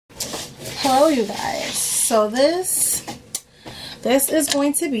Hello you guys. So this is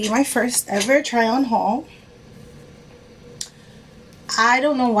going to be my first ever try on haul. I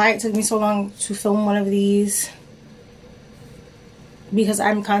don't know why it took me so long to film one of these, because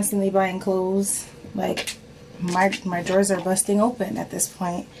I'm constantly buying clothes. Like my drawers are busting open at this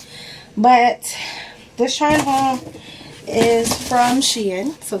point. But this try on haul is from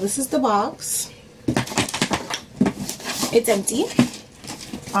SHEIN. So this is the box. It's empty.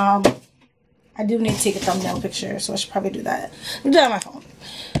 I do need to take a thumbnail picture, so I should probably do that. I'll do that on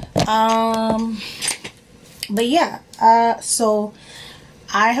my phone. But yeah, so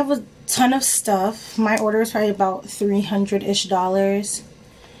I have a ton of stuff. My order is probably about $300-ish.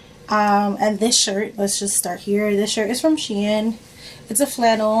 And this shirt, let's just start here. This shirt is from SHEIN. It's a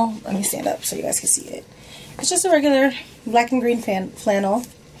flannel. Let me stand up so you guys can see it. It's just a regular black and green flannel.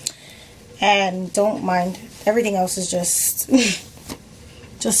 And don't mind, everything else is just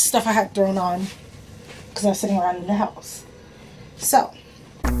just stuff I had thrown on because I was sitting around in the house. So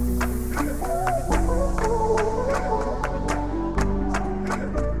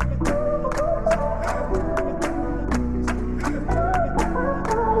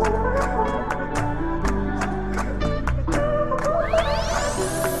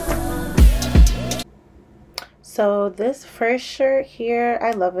this first shirt here, I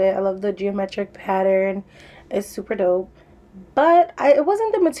love it. I love the geometric pattern. It's super dope. But it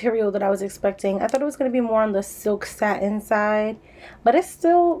wasn't the material that I was expecting. I thought it was going to be more on the silk satin side. But it's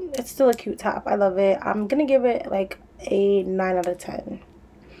still a cute top. I love it. I'm going to give it like a 9 out of 10.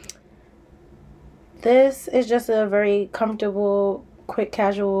 This is just a very comfortable, quick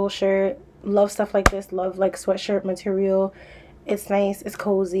casual shirt. Love stuff like this. Love like sweatshirt material. It's nice. It's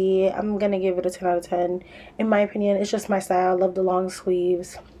cozy. I'm going to give it a 10 out of 10. In my opinion, it's just my style. I love the long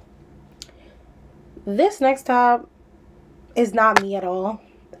sleeves. This next top is not me at all,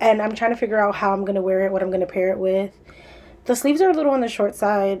 and I'm trying to figure out how I'm going to wear it, what I'm going to pair it with. The sleeves are a little on the short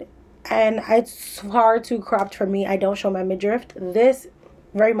side, and it's far too cropped for me. I don't show my midriff. This,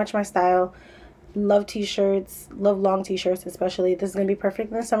 very much my style. Love t-shirts, love long t-shirts especially. This is going to be perfect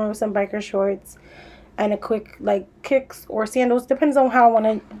in the summer with some biker shorts and a quick like kicks or sandals. Depends on how I want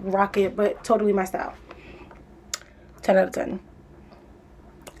to rock it, but totally my style. 10 out of 10.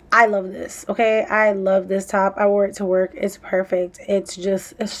 I love this, okay? I love this top. I wore it to work. It's perfect. It's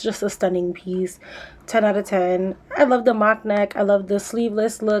just a stunning piece. 10 out of 10. I love the mock neck. I love the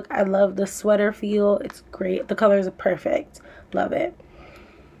sleeveless look. I love the sweater feel. It's great. The colors are perfect. Love it.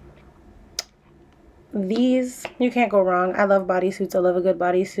 These, you can't go wrong. I love bodysuits. I love a good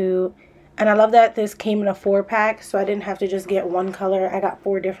bodysuit. And I love that this came in a 4-pack, so I didn't have to just get one color. I got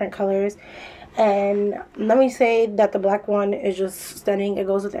 4 different colors. And let me say that the black one is just stunning. It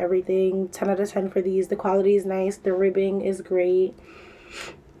goes with everything. 10 out of 10 for these. The quality is nice. The ribbing is great.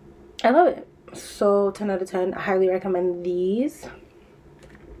 I love it. So 10 out of 10. I highly recommend these.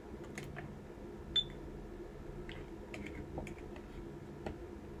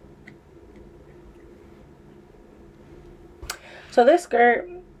 So this skirt,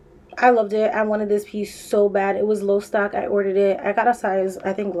 I loved it. I wanted this piece so bad. It was low stock. I ordered it. I got a size,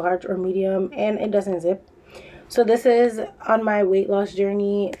 I think, large or medium, and it doesn't zip. So this is on my weight loss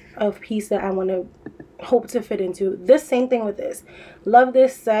journey of piece that I want to hope to fit into. This same thing with this. Love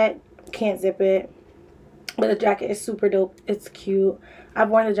this set. Can't zip it. But the jacket is super dope. It's cute. I've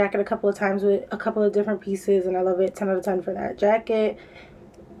worn the jacket a couple of times with a couple of different pieces, and I love it. 10 out of 10 for that jacket.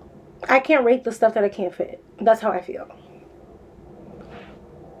 I can't rate the stuff that I can't fit. That's how I feel.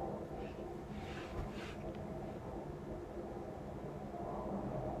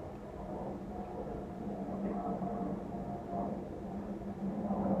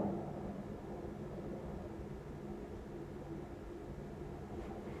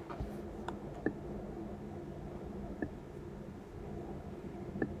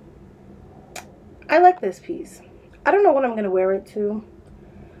 I like this piece. I don't know what I'm going to wear it to.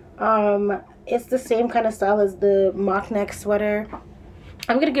 It's the same kind of style as the mock neck sweater.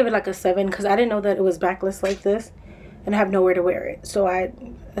 I'm going to give it like a 7 because I didn't know that it was backless like this. And I have nowhere to wear it. So a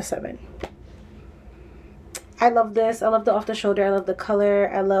 7. I love this. I love the off the shoulder. I love the color.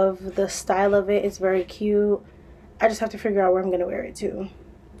 I love the style of it. It's very cute. I just have to figure out where I'm going to wear it to.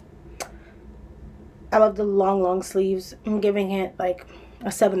 I love the long sleeves. I'm giving it like a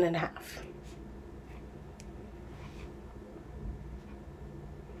 7.5.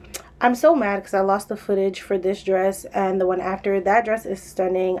 I'm so mad because I lost the footage for this dress and the one after. That dress is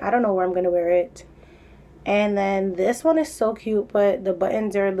stunning. I don't know where I'm going to wear it. And then this one is so cute, but the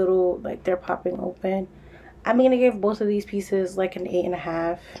buttons are a little, like, they're popping open. I'm going to give both of these pieces like an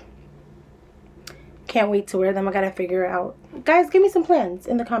 8.5. Can't wait to wear them. I gotta figure it out. Guys, give me some plans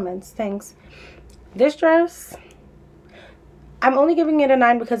in the comments. Thanks. This dress, I'm only giving it a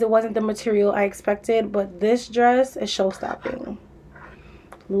 9 because it wasn't the material I expected, but this dress is show-stopping.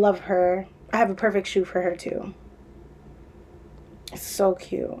 Love her. I have a perfect shoe for her too. It's so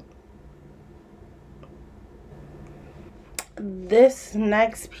cute. This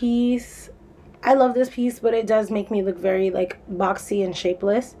next piece, I love this piece, but it does make me look very like boxy and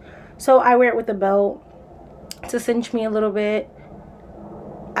shapeless. So I wear it with a belt to cinch me a little bit.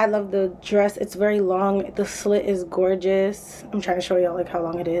 I love the dress. It's very long. The slit is gorgeous. I'm trying to show y'all like how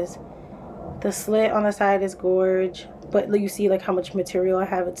long it is. The slit on the side is gorge, but you see like how much material I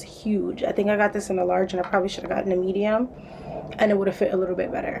have. It's huge. I think I got this in a large and I probably should have gotten a medium and it would have fit a little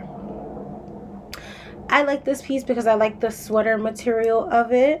bit better. I like this piece because I like the sweater material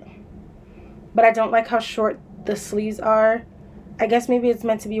of it, but I don't like how short the sleeves are. I guess maybe it's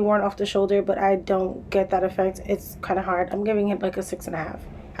meant to be worn off the shoulder, but I don't get that effect. It's kind of hard. I'm giving it like a 6.5.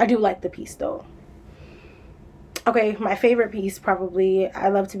 I do like the piece though. Okay, my favorite piece probably. I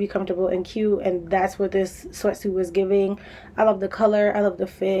love to be comfortable and cute, and that's what this sweatsuit was giving. I love the color. I love the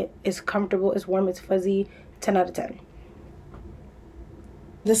fit. It's comfortable. It's warm. It's fuzzy. 10 out of 10.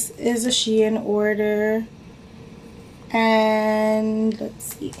 This is a SHEIN order, and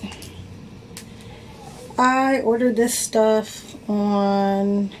let's see. I ordered this stuff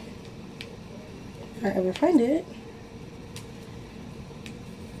on, if I ever find it,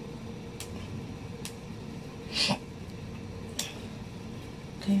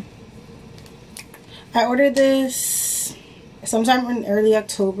 okay. I ordered this sometime in early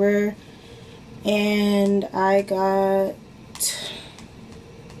October, and I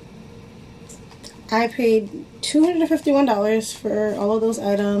paid $251 for all of those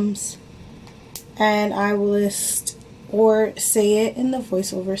items, and I will list or say it in the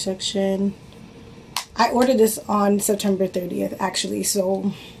voiceover section. I ordered this on September 30th actually,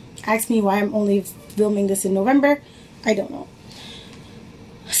 so ask me why I'm only filming this in November. I don't know.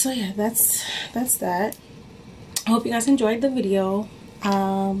 So yeah, that's that. I hope you guys enjoyed the video.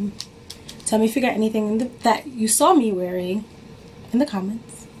 Tell me if you got anything that you saw me wearing in the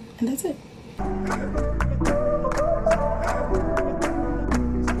comments, and that's it.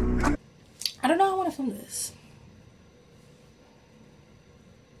 I don't know how I want to film this.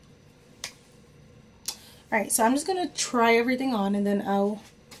 Alright, so I'm just gonna try everything on and then I'll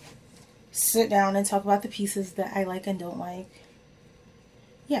sit down and talk about the pieces that I like and don't like.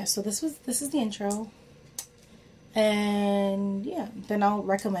 Yeah, so this is the intro. And yeah, then I'll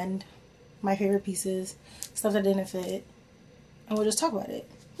recommend my favorite pieces, stuff that didn't fit, and we'll just talk about it.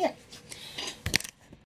 Yeah.